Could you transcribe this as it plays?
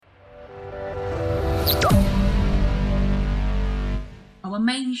Our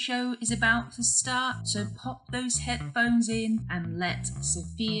main show is about to start, so pop those headphones in and let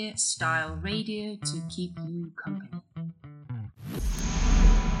Sophia Style Radio to keep you company.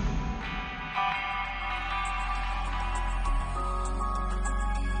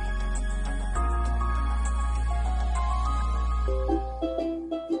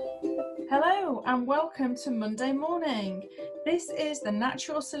 Hello and welcome to Monday Morning. This is the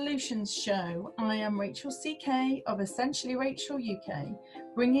Natural Solutions Show. I am Rachel CK of Essentially Rachel UK,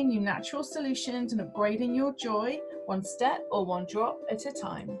 bringing you natural solutions and upgrading your joy one step or one drop at a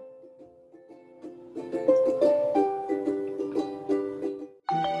time.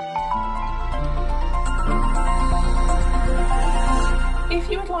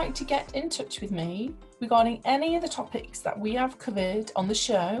 If you would like to get in touch with me regarding any of the topics that we have covered on the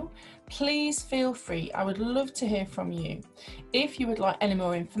show, please feel free. I would love to hear from you. If you would like any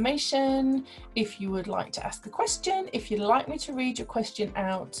more information, if you would like to ask a question, if you'd like me to read your question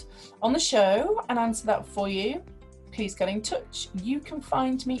out on the show and answer that for you, please get in touch. You can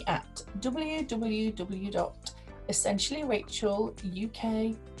find me at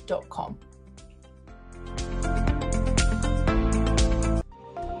www.essentiallyracheluk.com.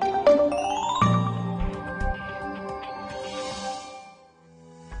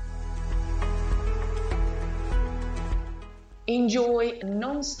 Enjoy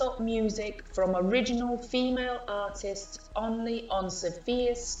non-stop music from original female artists only on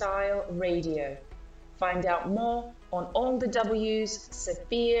Sophia Style Radio. Find out more on all the W's,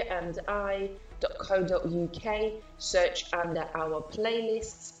 sophiaandi.co.uk. Search under our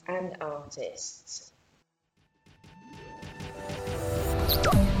playlists and artists.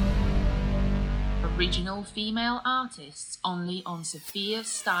 Original female artists only on Sophia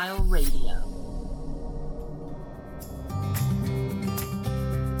Style Radio.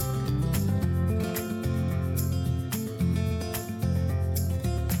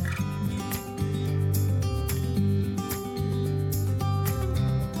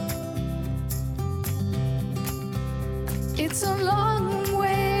 It's a long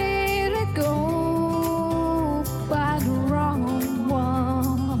way to go by the wrong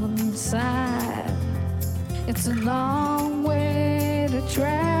one side. It's a long way to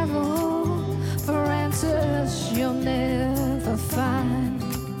travel for answers you'll never find.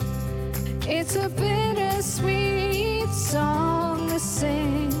 It's a bittersweet song to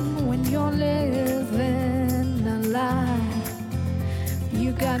sing when you're living a lie.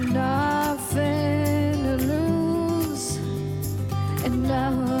 You got nothing to lose and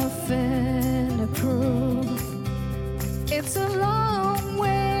nothing to prove. It's a long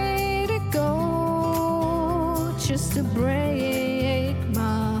way to go just to break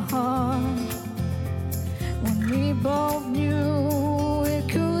my heart, when we both knew it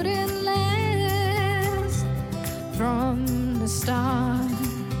couldn't last from the start.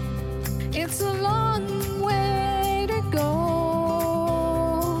 It's a long way to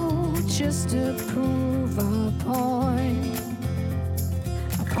go just to prove a point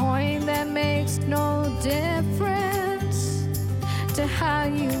that makes no difference to how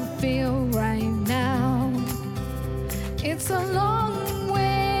you feel right now. It's a long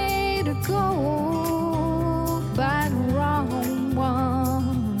way to go by the wrong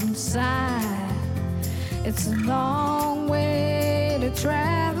one side. It's a long way to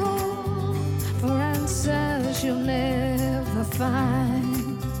travel for answers you'll never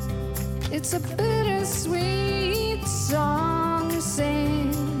find. It's a bittersweet song to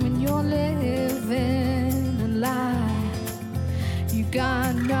sing when you're living a lie. You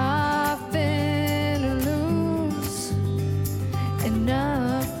got nothing to lose and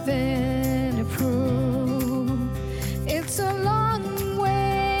nothing to prove. It's a long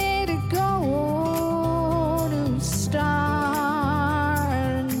way to go to start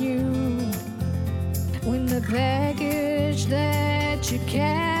anew, when the baggage that you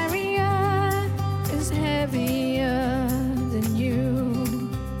carry is heavier than you.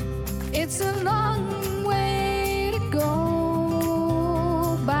 It's a long way to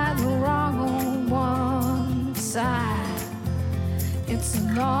go by the wrong one side. It's a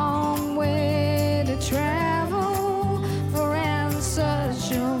long way to travel for answers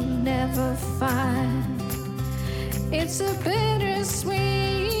you'll never find. It's a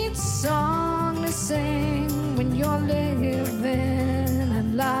bittersweet song to sing when you're living a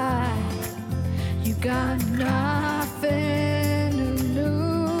lie. You got nothing to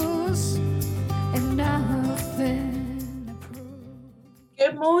lose and nothing to prove.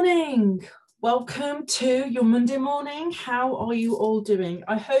 Good morning. Welcome to your Monday morning. How are you all doing?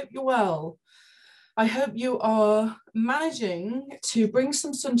 I hope you're well. I hope you are managing to bring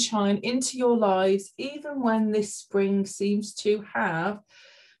some sunshine into your lives, even when this spring seems to have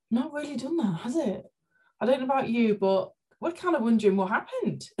not really done that, has it? I don't know about you, but we're kind of wondering what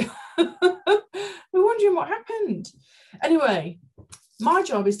happened. We're wondering what happened. Anyway, my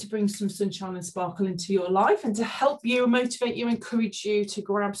job is to bring some sunshine and sparkle into your life and to help you, motivate you, encourage you to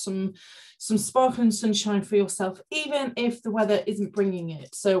grab some sparkle and sunshine for yourself, even if the weather isn't bringing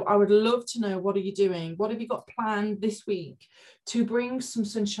it. So I would love to know, what are you doing? What have you got planned this week to bring some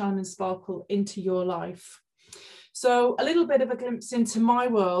sunshine and sparkle into your life? So a little bit of a glimpse into my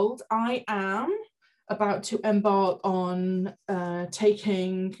world. I am about to embark on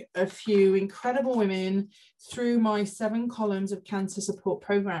taking a few incredible women through my 7 columns of cancer support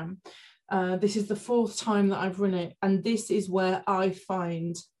program. This is the 4th time that I've run it, and this is where I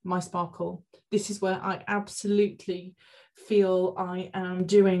find my sparkle. This is where I absolutely feel I am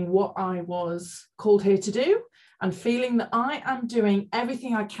doing what I was called here to do, and feeling that I am doing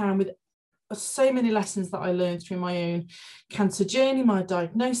everything I can with so many lessons that I learned through my own cancer journey, my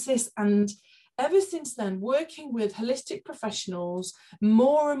diagnosis, and ever since then, working with holistic professionals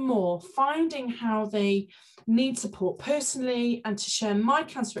more and more, finding how they need support personally, and to share my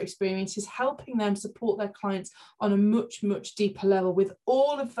cancer experiences, helping them support their clients on a much, much deeper level with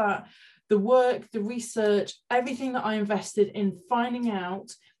all of that, the work, the research, everything that I invested in finding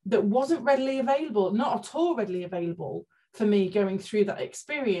out that wasn't readily available, not at all readily available for me going through that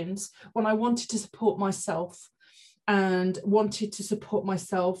experience, when I wanted to support myself and wanted to support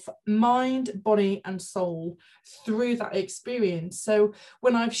myself, mind, body, and soul through that experience. So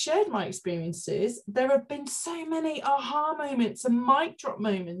when I've shared my experiences, there have been so many aha moments and mic drop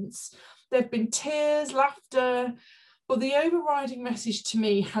moments. There have been tears, laughter, but the overriding message to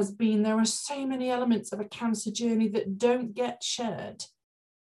me has been there are so many elements of a cancer journey that don't get shared.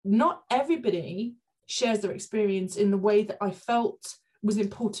 Not everybody shares their experience in the way that I felt was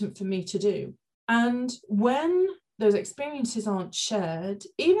important for me to do. And when those experiences aren't shared,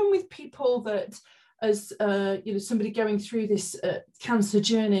 even with people that, as somebody going through this cancer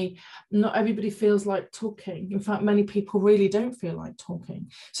journey, not everybody feels like talking. In fact, many people really don't feel like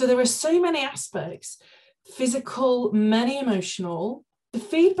talking. So there are so many aspects, physical, many emotional. The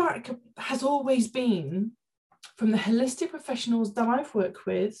feedback has always been from the holistic professionals that I've worked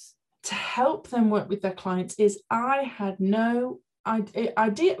with to help them work with their clients is, I had no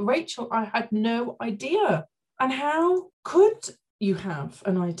idea, Rachel, I had no idea. And how could you have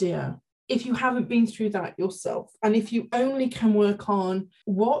an idea if you haven't been through that yourself? And if you only can work on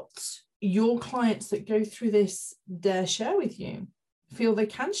what your clients that go through this dare share with you, feel they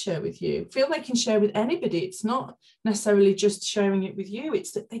can share with you, feel they can share with anybody. It's not necessarily just sharing it with you.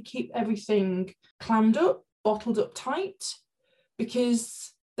 It's that they keep everything clammed up, bottled up tight,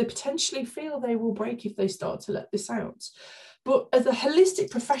 because they potentially feel they will break if they start to let this out. But as a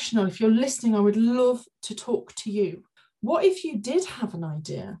holistic professional, if you're listening, I would love to talk to you. What if you did have an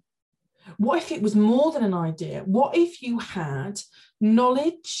idea? What if it was more than an idea? What if you had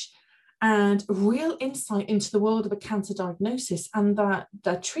knowledge and real insight into the world of a cancer diagnosis and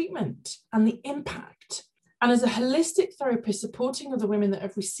that treatment and the impact? And as a holistic therapist supporting other women that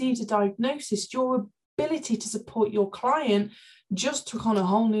have received a diagnosis, your ability to support your client just took on a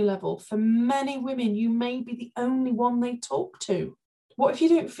whole new level. For many women, you may be the only one they talk to. What if you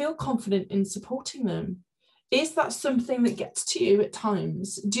don't feel confident in supporting them? Is that something that gets to you at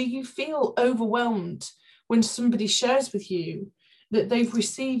times? Do you feel overwhelmed when somebody shares with you that they've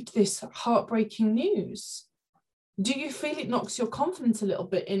received this heartbreaking news? Do you feel it knocks your confidence a little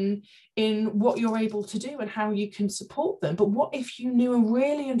bit in what you're able to do and how you can support them? But what if you knew and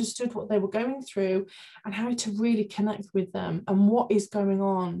really understood what they were going through and how to really connect with them and what is going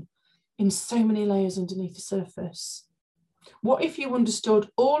on in so many layers underneath the surface? What if you understood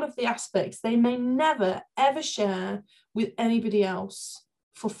all of the aspects they may never, ever share with anybody else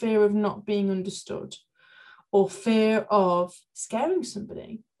for fear of not being understood, or fear of scaring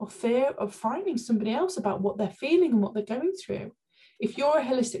somebody, or fear of frightening somebody else about what they're feeling and what they're going through? If you're a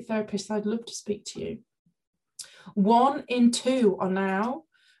holistic therapist, I'd love to speak to you. 1 in 2 are now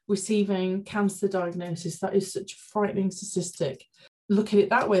receiving cancer diagnosis. That is such a frightening statistic. Look at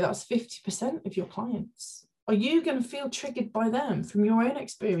it that way, that's 50% of your clients. Are you going to feel triggered by them from your own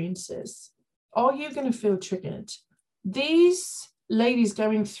experiences? Are you going to feel triggered? These ladies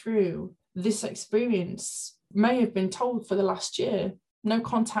going through this experience may have been told for the last year, no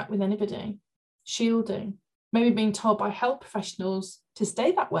contact with anybody, shielding, maybe being told by health professionals to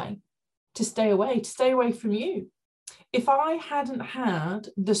stay that way, to stay away from you. If I hadn't had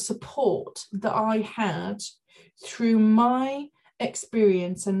the support that I had through my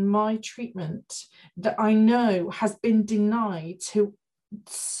experience and my treatment that I know has been denied to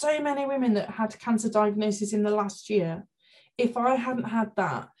so many women that had cancer diagnosis in the last year, if I hadn't had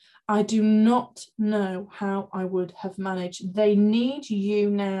that, I do not know how I would have managed. They need you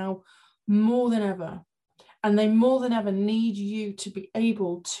now more than ever. And they more than ever need you to be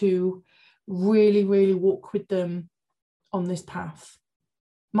able to really, really walk with them on this path.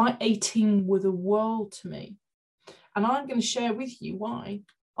 My 18 were the world to me. And I'm going to share with you why.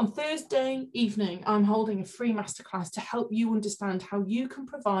 On Thursday evening, I'm holding a free masterclass to help you understand how you can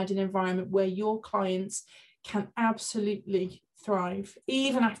provide an environment where your clients can absolutely thrive,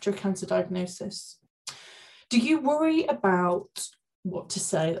 even after a cancer diagnosis. Do you worry about what to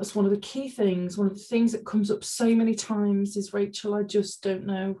say? That's one of the key things. One of the things that comes up so many times is, Rachel, I just don't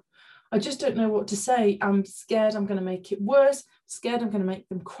know. I just don't know what to say. I'm scared I'm going to make it worse. Scared I'm going to make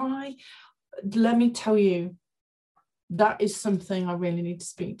them cry. Let me tell you, that is something I really need to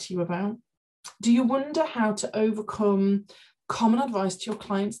speak to you about. Do you wonder how to overcome common advice to your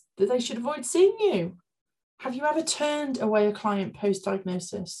clients that they should avoid seeing you? Have you ever turned away a client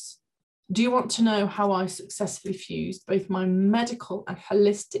post-diagnosis? Do you want to know how I successfully fused both my medical and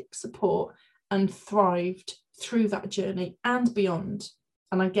holistic support and thrived through that journey and beyond?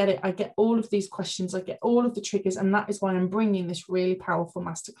 And I get it. I get all of these questions. I get all of the triggers. And that is why I'm bringing this really powerful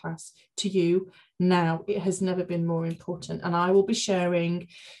masterclass to you now. It has never been more important. And I will be sharing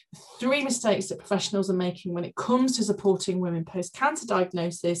 3 mistakes that professionals are making when it comes to supporting women post-cancer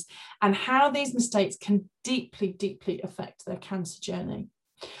diagnosis and how these mistakes can deeply, deeply affect their cancer journey.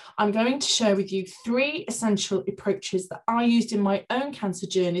 I'm going to share with you 3 essential approaches that I used in my own cancer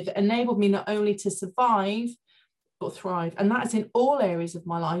journey that enabled me not only to survive, but thrive. And that is in all areas of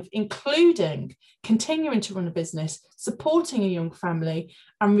my life, including continuing to run a business, supporting a young family,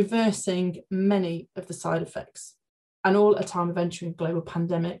 and reversing many of the side effects. And all at a time of entering a global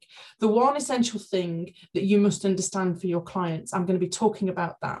pandemic. The one essential thing that you must understand for your clients, I'm going to be talking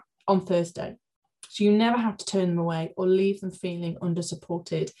about that on Thursday. So you never have to turn them away or leave them feeling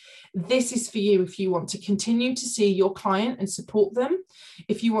under-supported. This is for you if you want to continue to see your client and support them,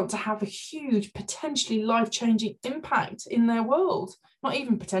 if you want to have a huge, potentially life-changing impact in their world, not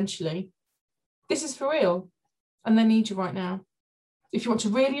even potentially. This is for real, and they need you right now. If you want to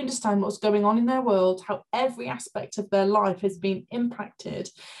really understand what's going on in their world, how every aspect of their life has been impacted,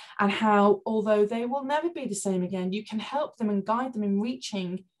 and how, although they will never be the same again, you can help them and guide them in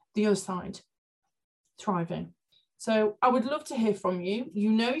reaching the other side. Thriving. So I would love to hear from you. You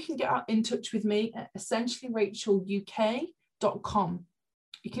know you can get in touch with me at essentiallyracheluk.com.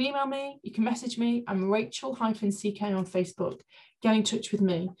 You can email me, you can message me. I'm Rachel-CK on Facebook. Get in touch with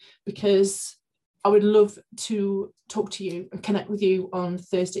me because I would love to talk to you and connect with you on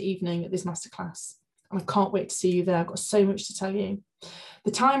Thursday evening at this masterclass. And I can't wait to see you there. I've got so much to tell you.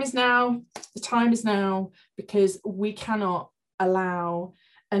 The time is now. The time is now, because we cannot allow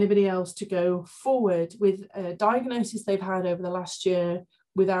anybody else to go forward with a diagnosis they've had over the last year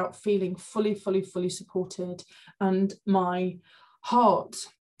without feeling fully supported. And my heart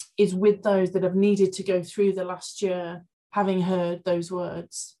is with those that have needed to go through the last year, having heard those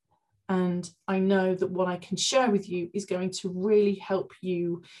words. And I know that what I can share with you is going to really help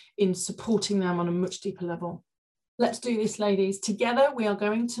you in supporting them on a much deeper level. Let's do this, ladies. Together, we are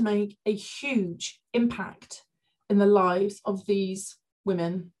going to make a huge impact in the lives of these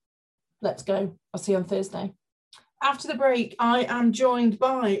women. Let's go. I'll see you on Thursday. After the break, I am joined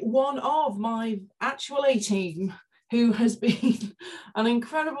by one of my actual A-team who has been an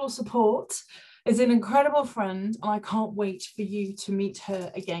incredible support, is an incredible friend, and I can't wait for you to meet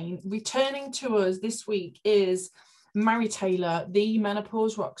her again. Returning to us this week is Mairi Taylor, the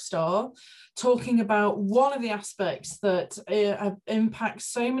menopause rock star, talking about one of the aspects that impacts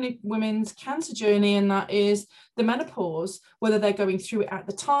so many women's cancer journey, and that is the menopause, whether they're going through it at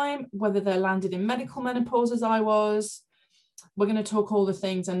the time, whether they're landed in medical menopause as I was. We're going to talk all the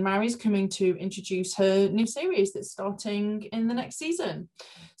things, and Mairi's coming to introduce her new series that's starting in the next season.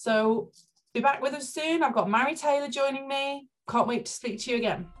 So be back with us soon. I've got Mairi Taylor joining me. Can't wait to speak to you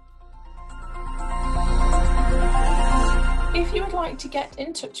again. If you would like to get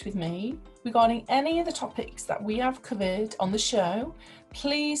in touch with me regarding any of the topics that we have covered on the show,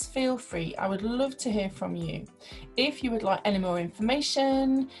 please feel free. I would love to hear from you. If you would like any more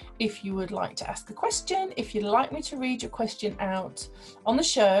information, if you would like to ask a question, if you'd like me to read your question out on the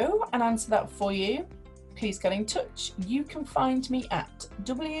show and answer that for you, please get in touch. You can find me at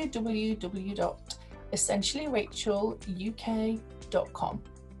www.essentiallyracheluk.com.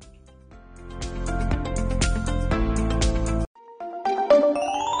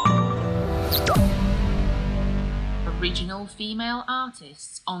 original female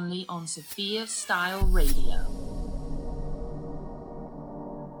artists only on Sophia Style Radio.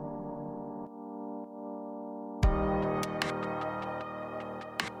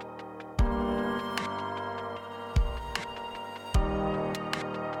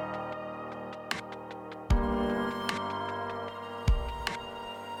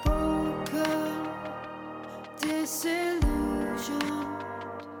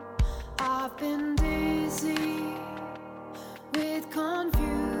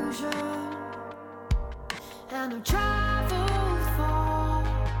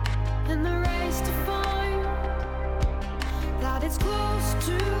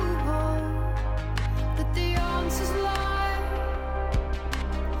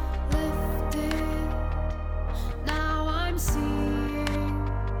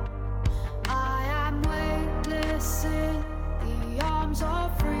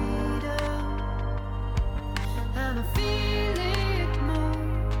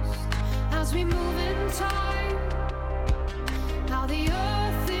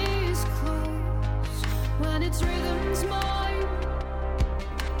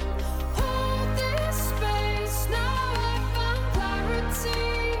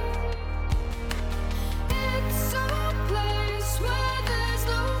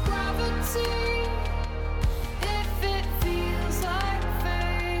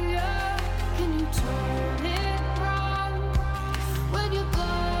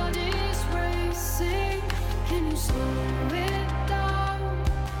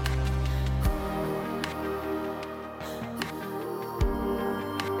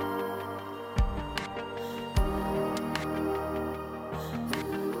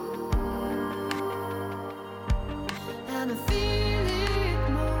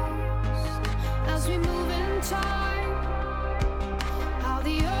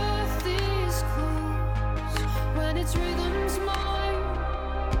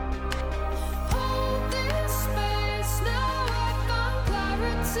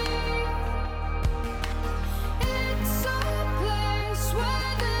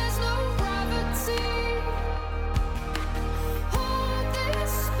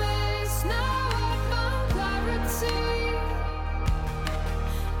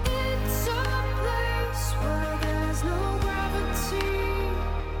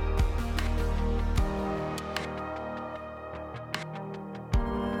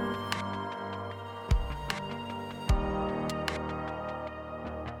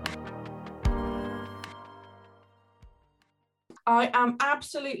 I am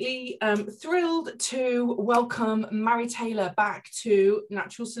absolutely thrilled to welcome Mairi Taylor back to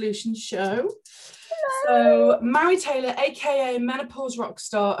Natural Solutions Show. Hello. So Mairi Taylor, aka Menopause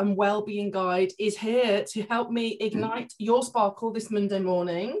Rockstar and Wellbeing Guide, is here to help me ignite your sparkle this Monday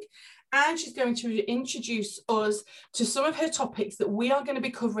morning. And she's going to introduce us to some of her topics that we are going to be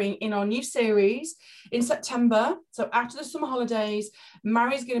covering in our new series in September. So after the summer holidays,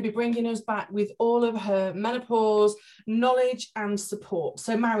 Mairi's going to be bringing us back with all of her menopause knowledge and support.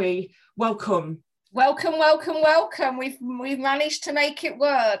 So Mairi, welcome. Welcome, welcome, welcome. We've managed to make it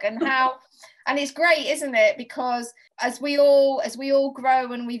work, and how, and it's great, isn't it? Because as we all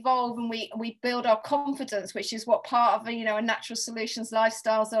grow and we evolve and we build our confidence, which is what part of a natural solutions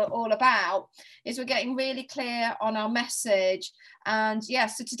lifestyles are all about, is we're getting really clear on our message. And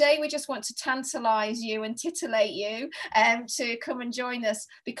so today we just want to tantalize you and titillate you to come and join us,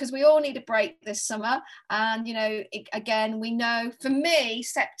 because we all need a break this summer. And again, we know, for me,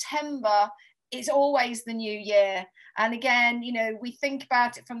 September, it's always the new year. And again, we think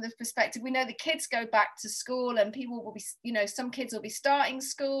about it from the perspective, we know the kids go back to school and people will be, some kids will be starting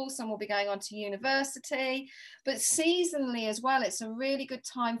school, some will be going on to university, but seasonally as well, it's a really good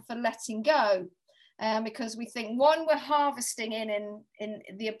time for letting go. Because we think, one, we're harvesting in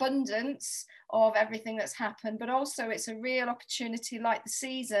the abundance of everything that's happened, but also it's a real opportunity, like the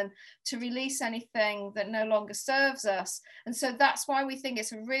season, to release anything that no longer serves us. And so that's why we think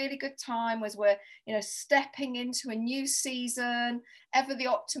it's a really good time as we're, stepping into a new season, ever the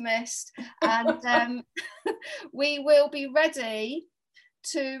optimist, and we will be ready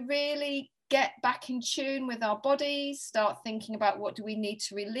to really get back in tune with our bodies, start thinking about what do we need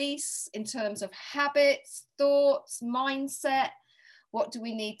to release in terms of habits, thoughts, mindset, what do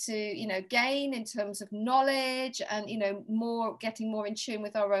we need to gain in terms of knowledge, and getting more in tune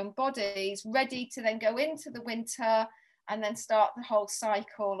with our own bodies, ready to then go into the winter and then start the whole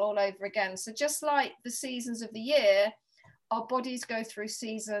cycle all over again. So just like the seasons of the year, our bodies go through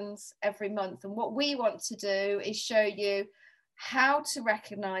seasons every month, and what we want to do is show you how to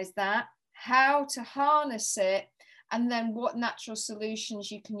recognize that, how to harness it, and then what natural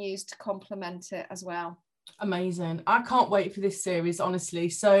solutions you can use to complement it as well. Amazing. I can't wait for this series, honestly.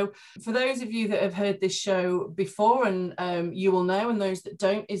 So for those of you that have heard this show before, and you will know, and those that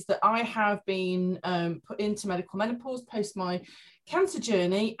don't, is that I have been put into medical menopause post my cancer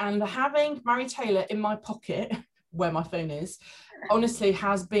journey, and having Mairi Taylor in my pocket where my phone is, honestly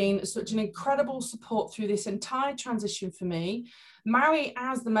has been such an incredible support through this entire transition for me. Mairi,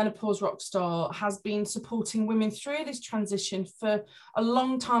 as the menopause rock star, has been supporting women through this transition for a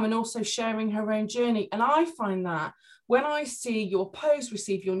long time, and also sharing her own journey. And I find that when I see your posts,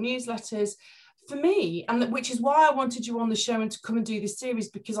 receive your newsletters, for me, and which is why I wanted you on the show and to come and do this series,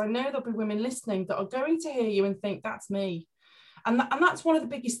 because I know there'll be women listening that are going to hear you and think, that's me. And that's one of the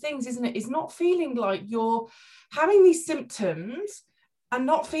biggest things, isn't it? Is not feeling like you're having these symptoms and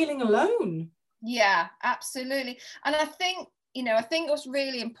not feeling alone. Yeah, absolutely. And I think, I think what's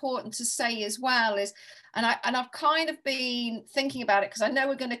really important to say as well is, and I've kind of been thinking about it, because I know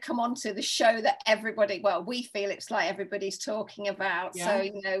we're going to come on to the show that we feel it's like everybody's talking about. Yeah.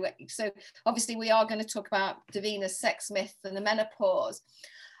 So obviously we are going to talk about Davina's sex myth and the menopause.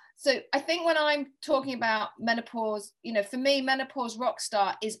 So I think when I'm talking about menopause, for me, Menopause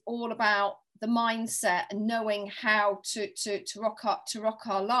Rockstar is all about the mindset and knowing how to rock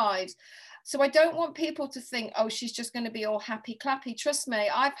our lives. So I don't want people to think, oh, she's just going to be all happy clappy. Trust me,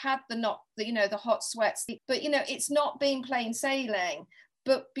 I've had the hot sweats, but it's not been plain sailing.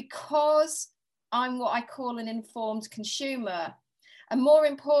 But because I'm what I call an informed consumer, and more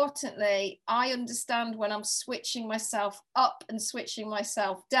importantly, I understand when I'm switching myself up and switching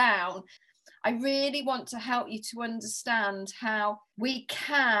myself down, I really want to help you to understand how we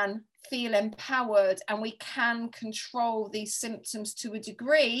can feel empowered and we can control these symptoms to a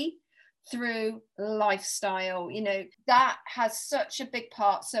degree through lifestyle. That has such a big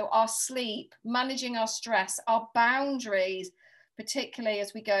part. So our sleep, managing our stress, our boundaries, particularly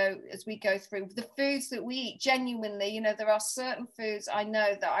as we go through the foods that we eat. Genuinely, there are certain foods I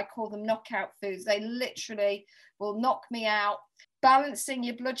know that I call them knockout foods. They literally will knock me out. Balancing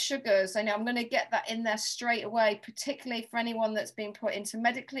your blood sugars. I know I'm going to get that in there straight away, particularly for anyone that's been put into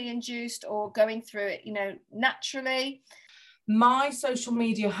medically induced or going through it, naturally. My social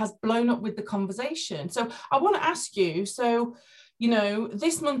media has blown up with the conversation. So I want to ask you, so,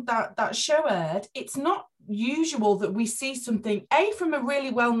 this month that show aired, it's not usual that we see something, from a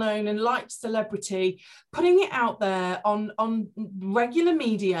really well-known and liked celebrity, putting it out there on regular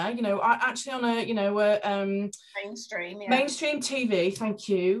media, actually on a, mainstream TV. Thank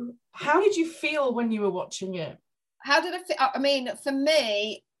you. How did you feel when you were watching it? How did I feel? I mean, for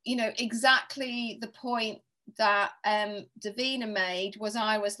me, exactly the point that Davina made was,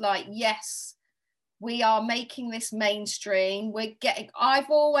 I was like, yes, we are making this mainstream.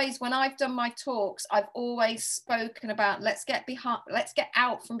 I've always, when I've done my talks, I've always spoken about let's get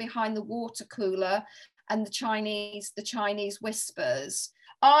out from behind the water cooler and the Chinese whispers.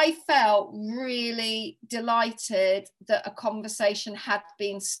 I felt really delighted that a conversation had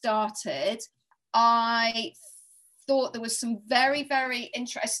been started. I thought there was some very, very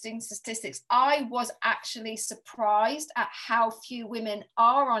interesting statistics. I was actually surprised at how few women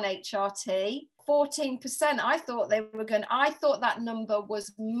are on HRT. 14%. I thought that number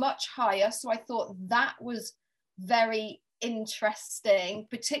was much higher. So I thought that was very interesting,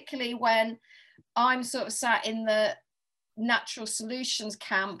 particularly when I'm sort of sat in the natural solutions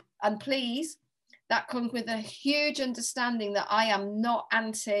camp. And please, that comes with a huge understanding that I am not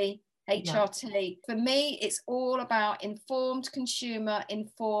anti HRT. For me, it's all about informed consumer,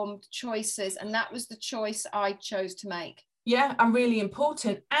 informed choices. And that was the choice I chose to make. Yeah, and really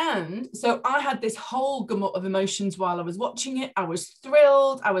important. And so I had this whole gamut of emotions while I was watching it. I was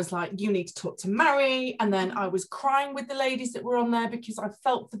thrilled. I was like, you need to talk to Mairi. And then I was crying with the ladies that were on there because I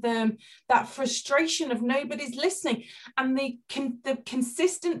felt for them that frustration of nobody's listening, and the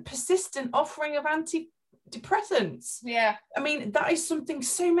consistent, persistent offering of antidepressants. Yeah. I mean, that is something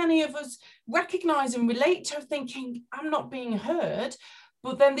so many of us recognize and relate to, thinking, I'm not being heard.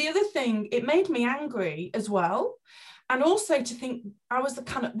 But then the other thing, it made me angry as well. And also to think, I was the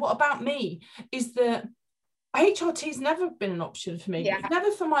kind of, what about me? Is that HRT's never been an option for me. Yeah. Never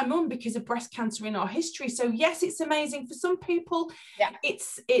for my mum, because of breast cancer in our history. So yes, it's amazing for some people. Yeah.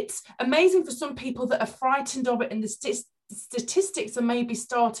 It's amazing for some people that are frightened of it, and the statistics are maybe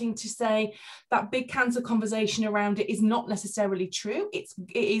starting to say that big cancer conversation around it is not necessarily true. It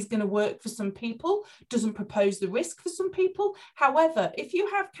is going to work for some people, doesn't propose the risk for some people. However, if you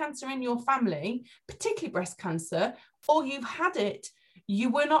have cancer in your family, particularly breast cancer, or you've had it, you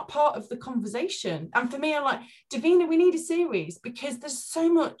were not part of the conversation. And for me, I'm like, Davina, we need a series, because there's so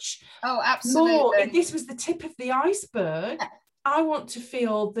much absolutely more. This was the tip of the iceberg. I want to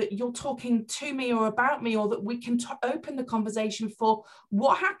feel that you're talking to me or about me, or that we can open the conversation for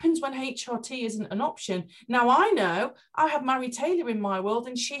what happens when HRT isn't an option. Now, I know I have Mairi Taylor in my world,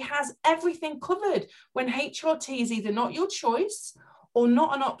 and she has everything covered when HRT is either not your choice or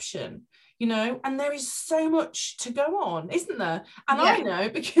not an option. You know, and there is so much to go on, isn't there? And I know,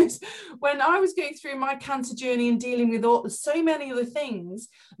 because when I was going through my cancer journey and dealing with so many other things,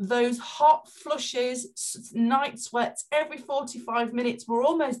 those hot flushes, night sweats every 45 minutes were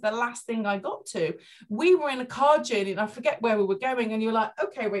almost the last thing I got to. We were in a car journey, and I forget where we were going, and you're like,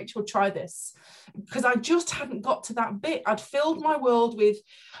 okay, Rachel, try this. Because I just hadn't got to that bit. I'd filled my world with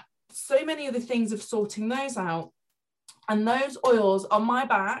so many other things of sorting those out. And those oils on my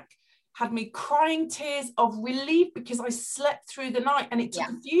back had me crying tears of relief, because I slept through the night, and it took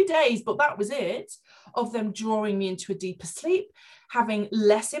a few days, but that was it, of them drawing me into a deeper sleep, having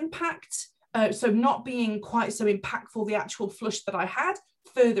less impact, so not being quite so impactful, the actual flush that I had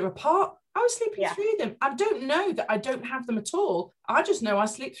further apart. I was sleeping through them. I don't know that I don't have them at all. I just know I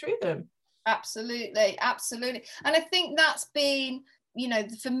sleep through them. Absolutely, absolutely. And I think that's been, you know,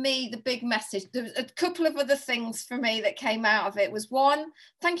 for me, the big message. There's a couple of other things for me that came out of it. Was one,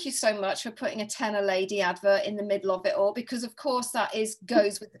 thank you so much for putting a Tenor Lady advert in the middle of it all, because of course that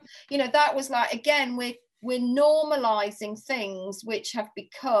goes with, you know, that was like, again, we're normalizing things which have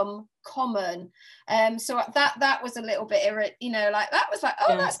become common. So that was a little bit you know, like that was like,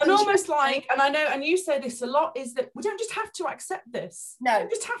 oh, that's and almost like, and I know, and you say this a lot, is that we don't just have to accept this. No, we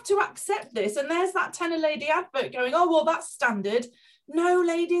don't just have to accept this. And there's that Tenor Lady advert going, oh, well, that's standard. No,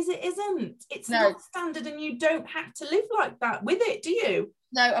 ladies, it isn't. It's not standard, and you don't have to live like that with it, do you?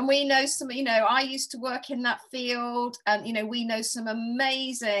 No, and we know some, you know, I used to work in that field, and, you know, we know some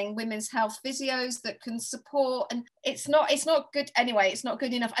amazing women's health physios that can support, and it's not good anyway, it's not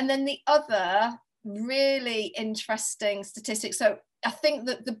good enough. And then the other really interesting statistics. So I think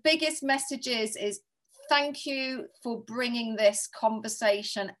that the biggest message is thank you for bringing this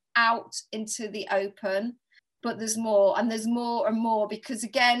conversation out into the open. But there's more, and there's more and more, because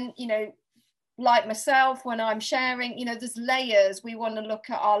again, you know, like myself, when I'm sharing, you know, there's layers. We want to look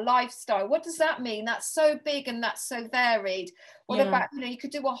at our lifestyle. What does that mean? That's so big and that's so varied. What about, you know, you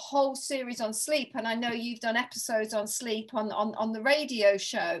could do a whole series on sleep, and I know you've done episodes on sleep on the radio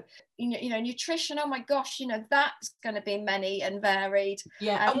show. You know, nutrition, oh my gosh, you know, that's going to be many and varied.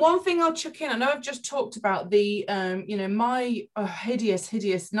 And one thing I'll chuck in, I know I've just talked about the you know, my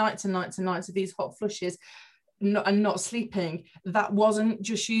hideous nights and nights and nights of these hot flushes and not sleeping. That wasn't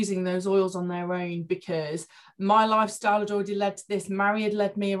just using those oils on their own, because my lifestyle had already led to this. Mairi had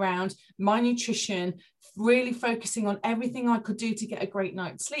led me around my nutrition, really focusing on everything I could do to get a great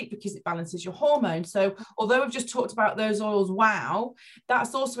night's sleep, because it balances your hormones. So although we've just talked about those oils, wow,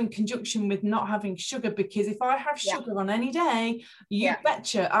 that's also in conjunction with not having sugar, because if I have sugar on any day, you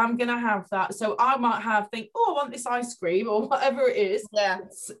betcha I'm gonna have that. So I might think, oh, I want this ice cream or whatever it is.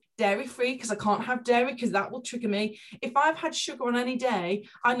 It's dairy free, because I can't have dairy, because that will trigger me. If I've had sugar on any day,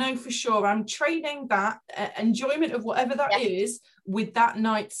 I know for sure I'm trading that enjoyment of whatever that is with that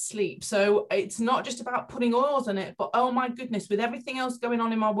night's sleep. So it's not just about putting oils on it, but oh my goodness, with everything else going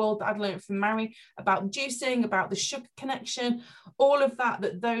on in my world that I'd learned from Mairi about juicing, about the sugar connection, all of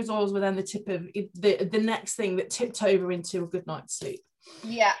that those oils were then the tip of the next thing that tipped over into a good night's sleep.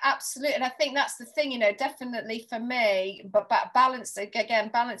 Yeah, absolutely. And I think that's the thing, you know, definitely for me, but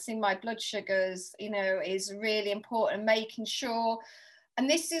balancing my blood sugars, you know, is really important, making sure. And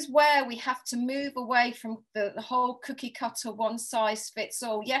this is where we have to move away from the whole cookie cutter, one size fits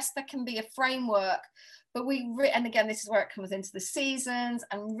all. Yes, there can be a framework, but and again, this is where it comes into the seasons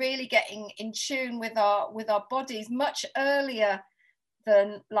and really getting in tune with our bodies much earlier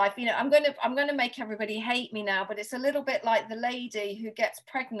than life. You know, I'm going to make everybody hate me now, but it's a little bit like the lady who gets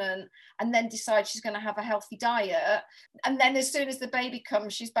pregnant and then decides she's going to have a healthy diet, and then as soon as the baby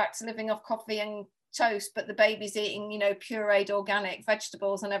comes, she's back to living off coffee and toast, but the baby's eating, you know, pureed organic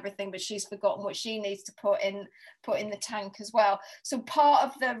vegetables and everything, but she's forgotten what she needs to put in the tank as well. So part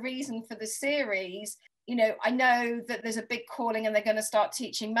of the reason for the series, you know, I know that there's a big calling and they're going to start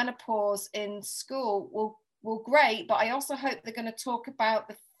teaching menopause in school. Well, great, but I also hope they're going to talk about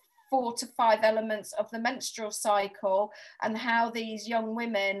the 4 to 5 elements of the menstrual cycle, and how these young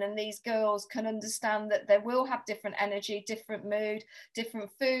women and these girls can understand that they will have different energy, different mood, different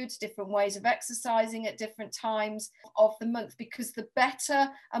foods, different ways of exercising at different times of the month, because the better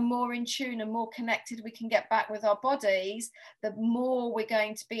and more in tune and more connected we can get back with our bodies, the more we're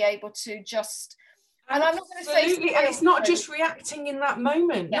going to be able to just And I'm not going to say absolutely, and it's not just reacting in that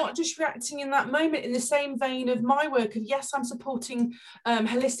moment, Yeah. not just reacting in that moment. In the same vein of my work of, yes, I'm supporting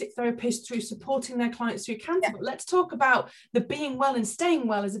holistic therapists through supporting their clients through cancer, but let's talk about the being well and staying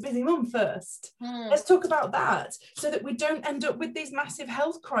well as a busy mum first. Let's talk about that, so that we don't end up with these massive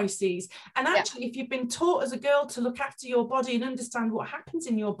health crises. And actually, if you've been taught as a girl to look after your body and understand what happens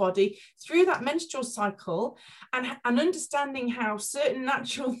in your body through that menstrual cycle, and understanding how certain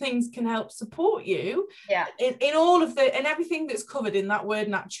natural things can help support you, in all of the, and everything that's covered in that word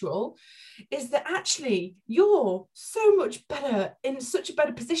natural, is that actually you're so much better, in such a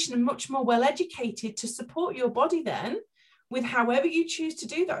better position and much more well educated to support your body then with however you choose to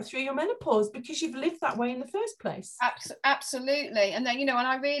do that through your menopause, because you've lived that way in the first place. Absolutely. And then, you know, and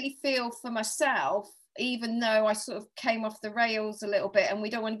I really feel for myself, even though I sort of came off the rails a little bit, and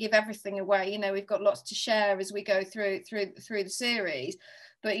we don't want to give everything away, you know, we've got lots to share as we go through the series.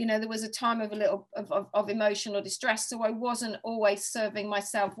 But, you know, there was a time of a little of emotional distress. So I wasn't always serving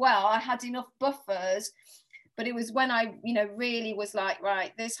myself well. I had enough buffers, but it was when I, you know, really was like,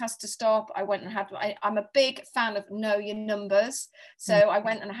 right, this has to stop. I went and had, I'm a big fan of know your numbers. So I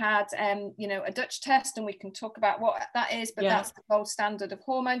went and had, you know, a Dutch test, and we can talk about what that is, but that's the gold standard of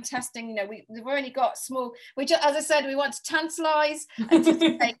hormone testing. You know, we've only got small, as I said, we want to tantalize,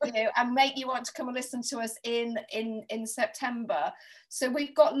 anticipate you, and make you want to come and listen to us in September. So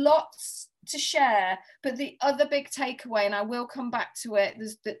we've got lots to share, but the other big takeaway, and I will come back to it,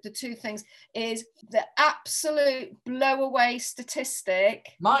 there's the two things, is the absolute blow away statistic.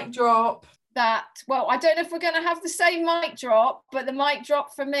 Mic drop. That, well, I don't know if we're going to have the same mic drop, but the mic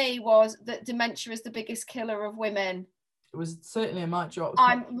drop for me was that dementia is the biggest killer of women. It was certainly a mic drop.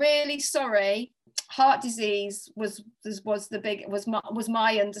 I'm really sorry. Heart disease was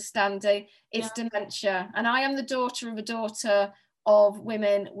my understanding. It's dementia, and I am the daughter of a daughter of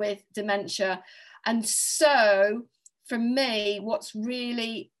women with dementia. And so for me, what's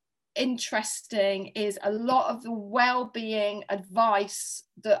really interesting is a lot of the well-being advice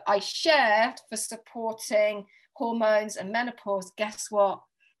that I shared for supporting hormones and menopause, guess what?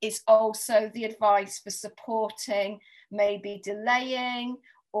 It's also the advice for supporting maybe delaying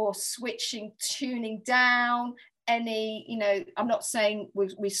or switching, tuning down any, you know, I'm not saying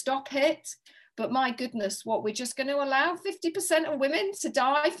we stop it, but my goodness, what, we're just going to allow 50% of women to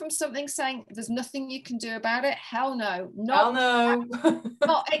die from something, saying there's nothing you can do about it? Hell no. Not on our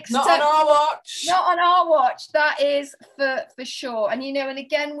watch. Not on our watch. That is for sure. And, you know, and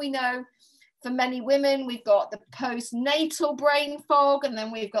again, we know for many women, we've got the postnatal brain fog, and then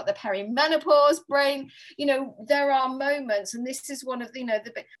we've got the perimenopause brain. You know, there are moments, and this is one of, you know,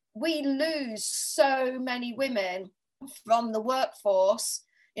 we lose so many women from the workforce.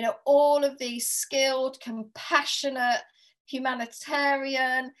 You know, all of these skilled, compassionate,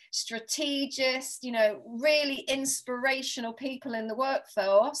 humanitarian, strategists, you know, really inspirational people in the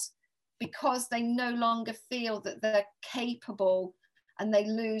workforce, because they no longer feel that they're capable, and they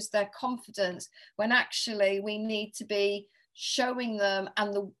lose their confidence, when actually we need to be showing them,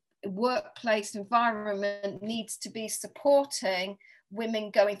 and the workplace environment needs to be supporting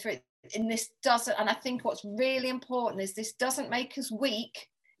women going through it. And this doesn't, and I think what's really important is this doesn't make us weak.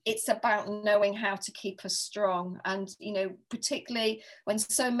 It's about knowing how to keep us strong. And, you know, particularly when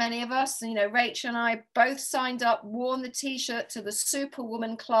so many of us, you know, Rachel and I both signed up, worn the t-shirt to the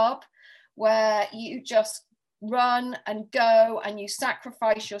Superwoman Club, where you just run and go and you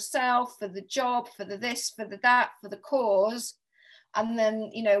sacrifice yourself for the job, for the this, for the that, for the cause. And then,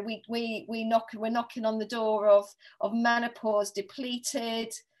 you know, we're knocking on the door of menopause,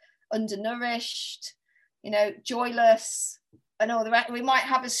 depleted, undernourished, you know, joyless, and all the rest. We might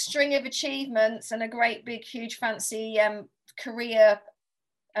have a string of achievements and a great big huge fancy career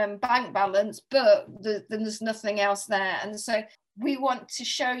bank balance, but there's nothing else there. And so we want to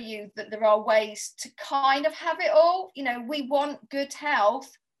show you that there are ways to kind of have it all. You know, we want good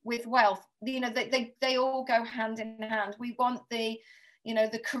health with wealth. You know, they all go hand in hand. We want the, you know,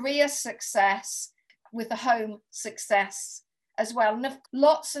 the career success with the home success as well. And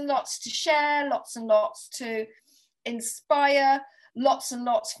lots and lots to share, lots and lots to inspire, lots and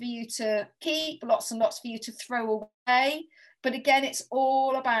lots for you to keep, lots and lots for you to throw away. But again, it's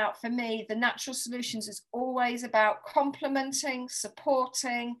all about, for me, the natural solutions is always about complementing,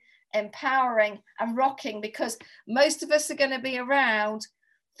 supporting, empowering and rocking, because most of us are going to be around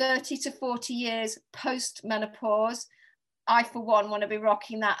 30 to 40 years post menopause. I, for one, want to be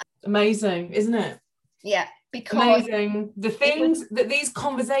rocking that. Amazing, isn't it? Yeah. because amazing. The things that these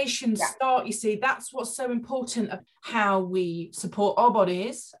conversations start, you see, that's what's so important of how we support our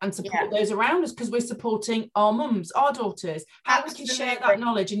bodies and support those around us, because we're supporting our mums, our daughters, how we can share that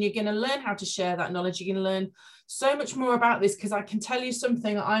knowledge. And you're going to learn how to share that knowledge. You're going to learn so much more about this, because I can tell you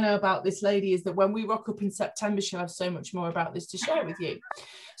something I know about this lady is that when we rock up in September, she'll have so much more about this to share with you.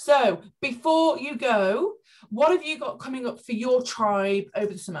 So before you go, what have you got coming up for your tribe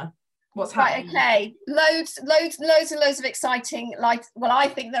over the summer? What's happening? Right, okay, loads and loads of exciting, I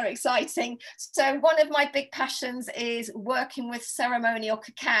think they're exciting. So one of my big passions is working with ceremonial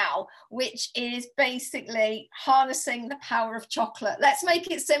cacao, which is basically harnessing the power of chocolate. Let's make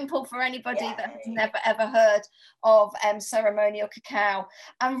it simple for anybody that has never ever heard of ceremonial cacao.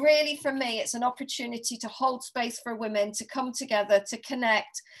 And really, for me, it's an opportunity to hold space for women to come together, to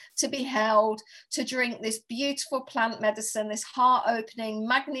connect, to be held, to drink this beautiful plant medicine, this heart-opening,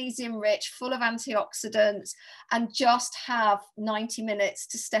 magnesium-rich, full of antioxidants, and just have 90 minutes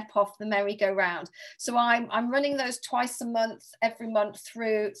to step off the merry-go-round. So I'm running those twice a month, every month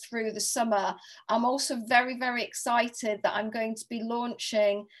through the summer. I'm also very, very excited that I'm going to be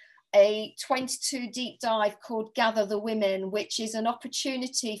launching a 22 deep dive called Gather the Women, which is an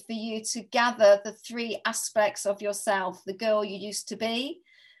opportunity for you to gather the 3 aspects of yourself: the girl you used to be,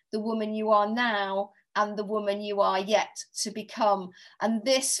 the woman you are now, and the woman you are yet to become. And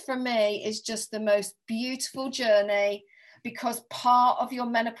this for me is just the most beautiful journey, because part of your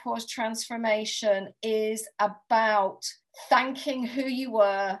menopause transformation is about thanking who you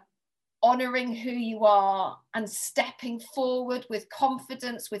were, honoring who you are, and stepping forward with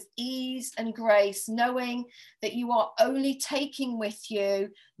confidence, with ease and grace, knowing that you are only taking with you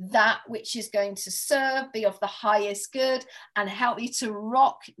that which is going to serve, be of the highest good, and help you to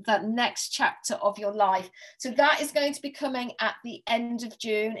rock that next chapter of your life. So that is going to be coming at the end of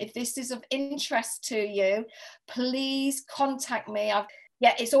June. If this is of interest to you, please contact me.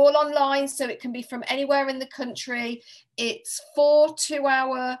 It's all online, so it can be from anywhere in the country. It's 4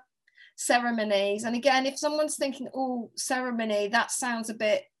 2-hour ceremonies. And again, if someone's thinking, oh, ceremony, that sounds a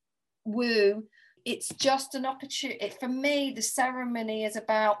bit woo, it's just an opportunity. For me, the ceremony is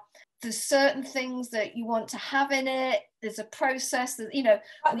about the certain things that you want to have in it. There's a process that, like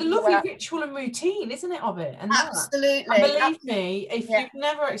the lovely ritual and routine, isn't it, of it? And absolutely. And believe me, if you've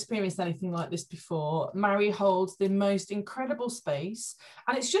never experienced anything like this before, Mairi holds the most incredible space,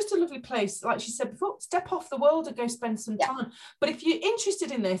 and it's just a lovely place. Like she said before, step off the world and go spend some time. But if you're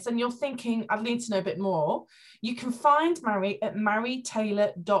interested in this and you're thinking, I'd need to know a bit more, you can find Mairi at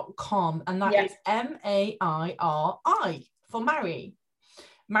mairitaylor.com, and that is MAIRI for Mairi.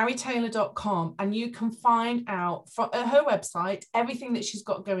 MairiTaylor.com, and you can find out from her website everything that she's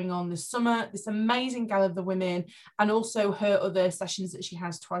got going on this summer, this amazing Gather the Women, and also her other sessions that she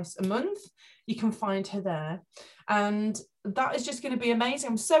has twice a month. You can find her there, and that is just going to be amazing.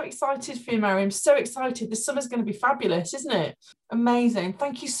 I'm so excited for you, Mairi. I'm so excited. This summer's going to be fabulous, isn't it? Amazing.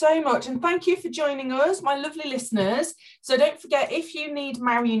 Thank you so much, and thank you for joining us, my lovely listeners. So don't forget, if you need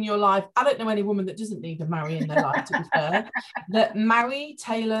Mairi in your life, I don't know any woman that doesn't need a Mairi in their life, to be fair, that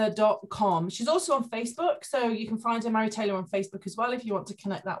mairitaylor.com. She's also on Facebook, so you can find her, Mairi Taylor, on Facebook as well if you want to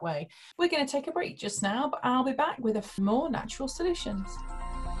connect that way. We're going to take a break just now, but I'll be back with more natural solutions.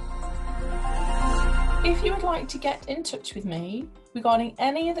 If you would like to get in touch with me regarding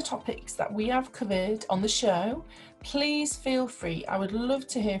any of the topics that we have covered on the show, please feel free. I would love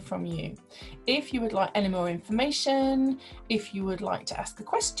to hear from you. If you would like any more information, if you would like to ask a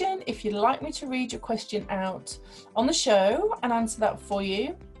question, if you'd like me to read your question out on the show and answer that for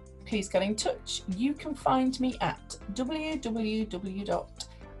you, please get in touch. You can find me at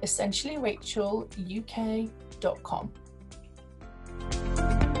www.essentiallyracheluk.com.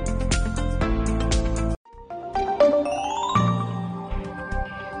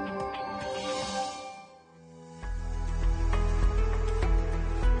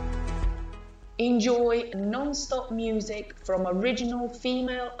 Enjoy non-stop music from original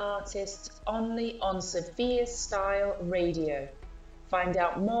female artists only on Sophia Style Radio. Find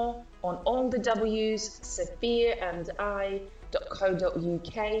out more on all the W's,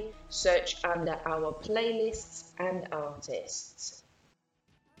 sophiaandi.co.uk. Search under our playlists and artists.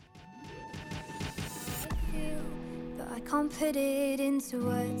 But I can't put it into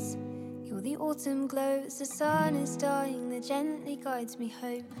words. You're the autumn glow, the sun is dying, that gently guides me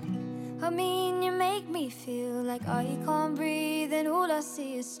home. I mean, you make me feel like I can't breathe and all I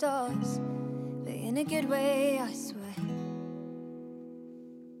see is stars, but in a good way, I swear.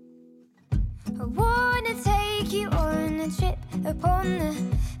 I wanna take you on a trip upon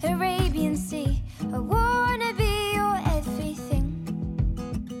the Arabian Sea. I wanna be your everything.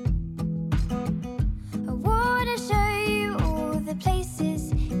 I wanna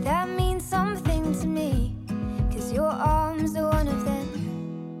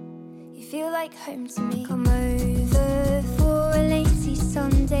like home to me. Come over for a lazy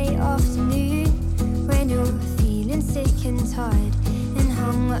Sunday afternoon when you're feeling sick and tired and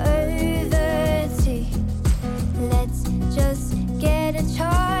hungover too. Let's just get a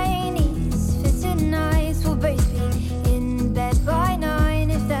Chinese for tonight. We'll both be in bed by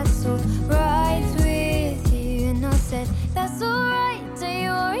 9 if that's all right with you. And I said, that's all right, don't you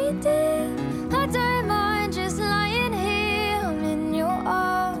worry, dear. I don't mind just lying here. I'm in your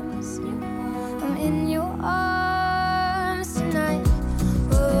arms. I'm in your arms tonight.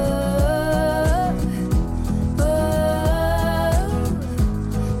 Oh, oh,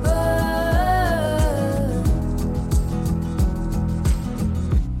 oh.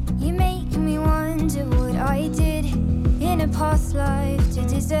 You make me wonder what I did in a past life to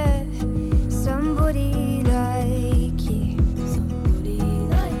deserve somebody like you. Somebody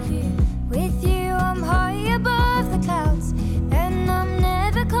like you. With you I'm high above the clouds and I'm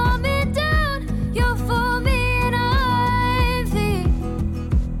never coming down. You're for me and I'm for you.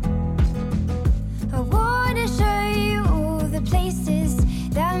 I wanna show you all the places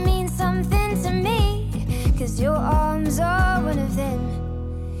that mean something to me, 'cause your arms are one of them.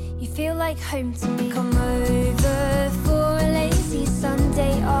 You feel like home to me. Come over for a lazy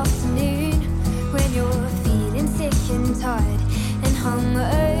Sunday afternoon when you're feeling sick and tired and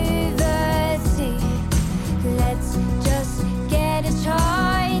hungover too. Let's just get a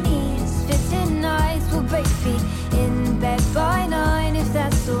Chinese for tonight. We'll both be in bed by 9 if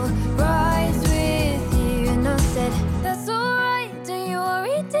that's all right with you. And I said, that's all right, don't you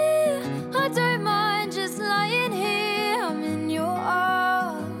worry, dear. I don't mind just lying here. I'm in your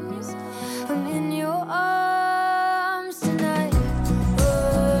arms. I'm in your arms tonight. Oh,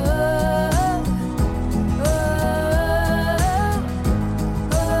 oh, oh,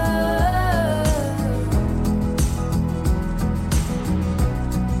 oh.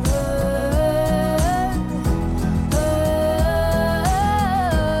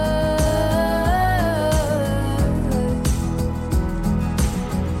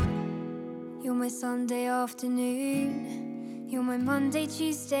 You're my Sunday afternoon. You're my Monday,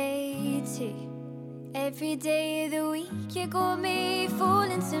 Tuesday too. Every day of the week you got me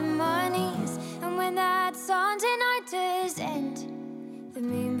falling to my knees. And when that Sunday night does end, the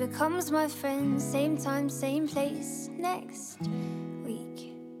moon becomes my friend. Same time, same place next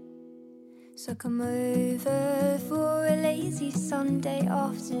week. So come over for a lazy Sunday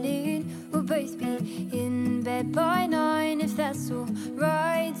afternoon. We'll both be in bed by 9 if that's all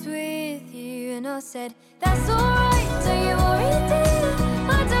right with you. And I said, that's all right, don't you worry, dear.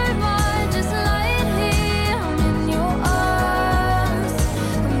 I don't mind just lying here. I'm in your arms.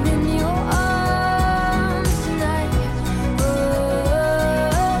 I'm in your arms tonight. Oh,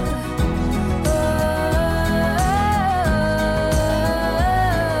 oh, oh.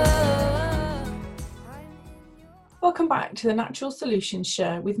 Welcome back to the Natural Solutions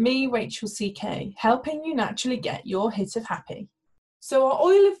Show with me, Rachel CK, helping you naturally get your hit of happy. So our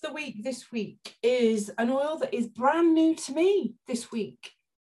oil of the week this week is an oil that is brand new to me this week.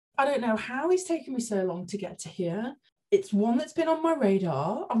 I don't know how it's taken me so long to get to here. It's one that's been on my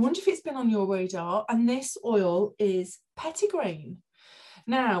radar. I wonder if it's been on your radar. And this oil is petitgrain.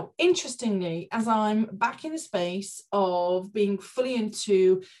 Now, interestingly, as I'm back in the space of being fully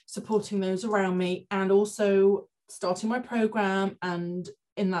into supporting those around me and also starting my program and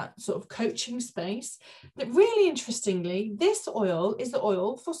in that sort of coaching space, that really interestingly, this oil is the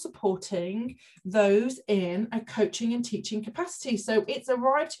oil for supporting those in a coaching and teaching capacity. So it's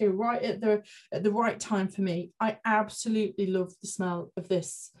arrived here right at the right time for me. I absolutely love the smell of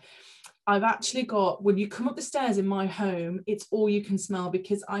this. I've actually got, when you come up the stairs in my home, it's all you can smell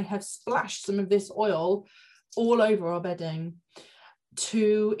because I have splashed some of this oil all over our bedding.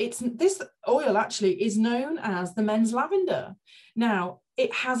 This oil actually is known as the men's lavender. Now,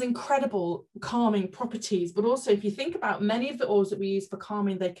 it has incredible calming properties, but also if you think about many of the oils that we use for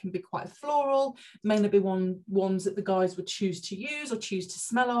calming, they can be quite floral, mainly be ones that the guys would choose to use or choose to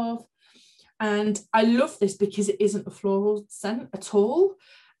smell of. And I love this because it isn't a floral scent at all.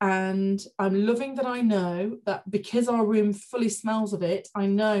 And I'm loving that I know that because our room fully smells of it, I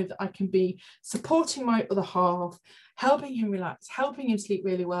know that I can be supporting my other half, helping him relax, helping him sleep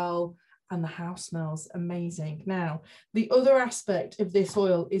really well, and the house smells amazing. Now, the other aspect of this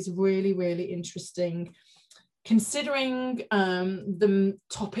oil is really, really interesting. Considering the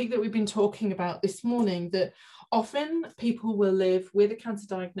topic that we've been talking about this morning, that often people will live with a cancer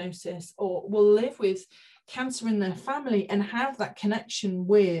diagnosis or will live with cancer in their family and have that connection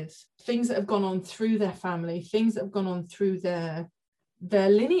with things that have gone on through their family, things that have gone on through their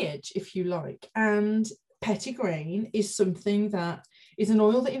lineage, if you like. And petitgrain is something that is an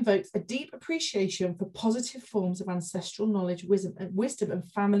oil that invokes a deep appreciation for positive forms of ancestral knowledge, wisdom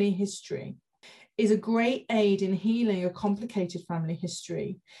and family history. Is a great aid in healing a complicated family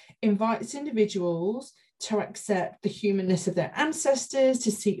history, invites individuals to accept the humanness of their ancestors,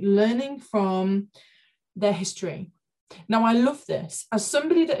 to seek learning from their history. Now, I love this. As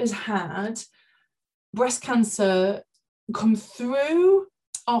somebody that has had breast cancer come through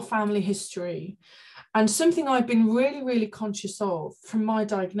our family history, and something I've been really, really conscious of from my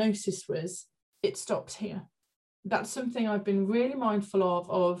diagnosis was it stops here. That's something I've been really mindful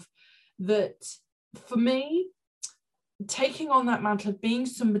of that for me, taking on that mantle of being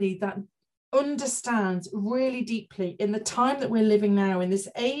somebody that understands really deeply in the time that we're living now, in this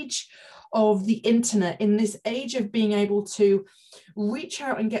age of the internet, in this age of being able to reach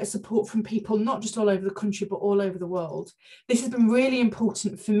out and get support from people, not just all over the country, but all over the world. This has been really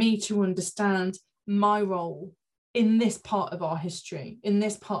important for me to understand my role in this part of our history, in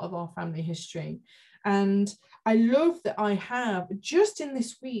this part of our family history. And I love that I have just in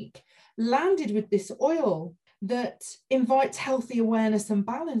this week landed with this oil that invites healthy awareness and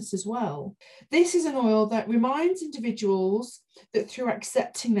balance as well. This is an oil that reminds individuals that through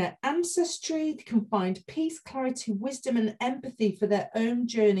accepting their ancestry, they can find peace, clarity, wisdom, and empathy for their own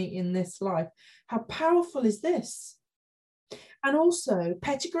journey in this life. How powerful is this? And also,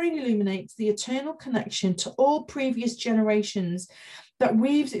 petitgrain illuminates the eternal connection to all previous generations that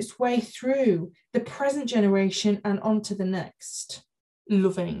weaves its way through the present generation and onto the next.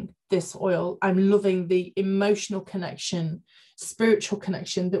 Loving this oil. I'm loving the emotional connection, spiritual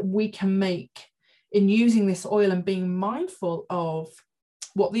connection that we can make in using this oil and being mindful of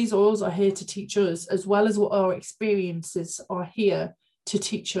what these oils are here to teach us, as well as what our experiences are here to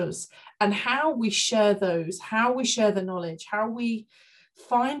teach us, and how we share those, how we share the knowledge, how we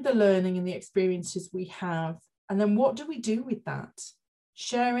find the learning and the experiences we have. And then what do we do with that?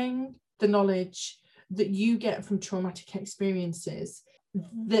 Sharing the knowledge that you get from traumatic experiences,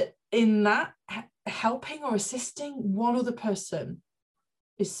 that in that helping or assisting one other person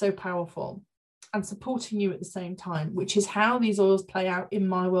is so powerful, and supporting you at the same time, which is how these oils play out in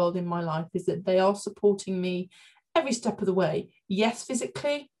my world, in my life, is that they are supporting me every step of the way. Yes,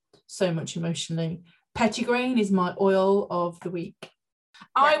 physically, so much emotionally. Petitgrain is my oil of the week.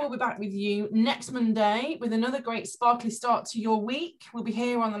 I will be back with you next Monday with another great sparkly start to your week. We'll be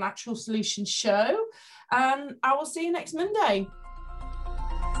here on the Natural Solutions Show, and I will see you next Monday.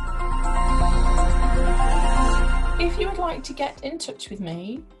 If you would like to get in touch with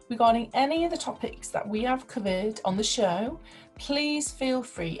me regarding any of the topics that we have covered on the show, please feel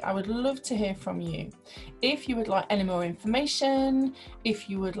free. I would love to hear from you. If you would like any more information, if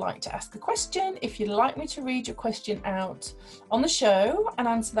you would like to ask a question, if you'd like me to read your question out on the show and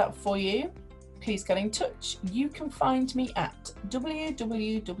answer that for you, please get in touch. You can find me at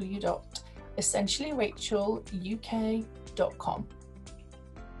www.essentiallyracheluk.com.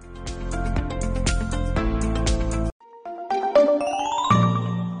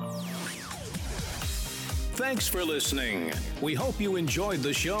 Thanks for listening. We hope you enjoyed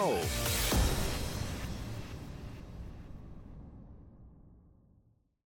the show.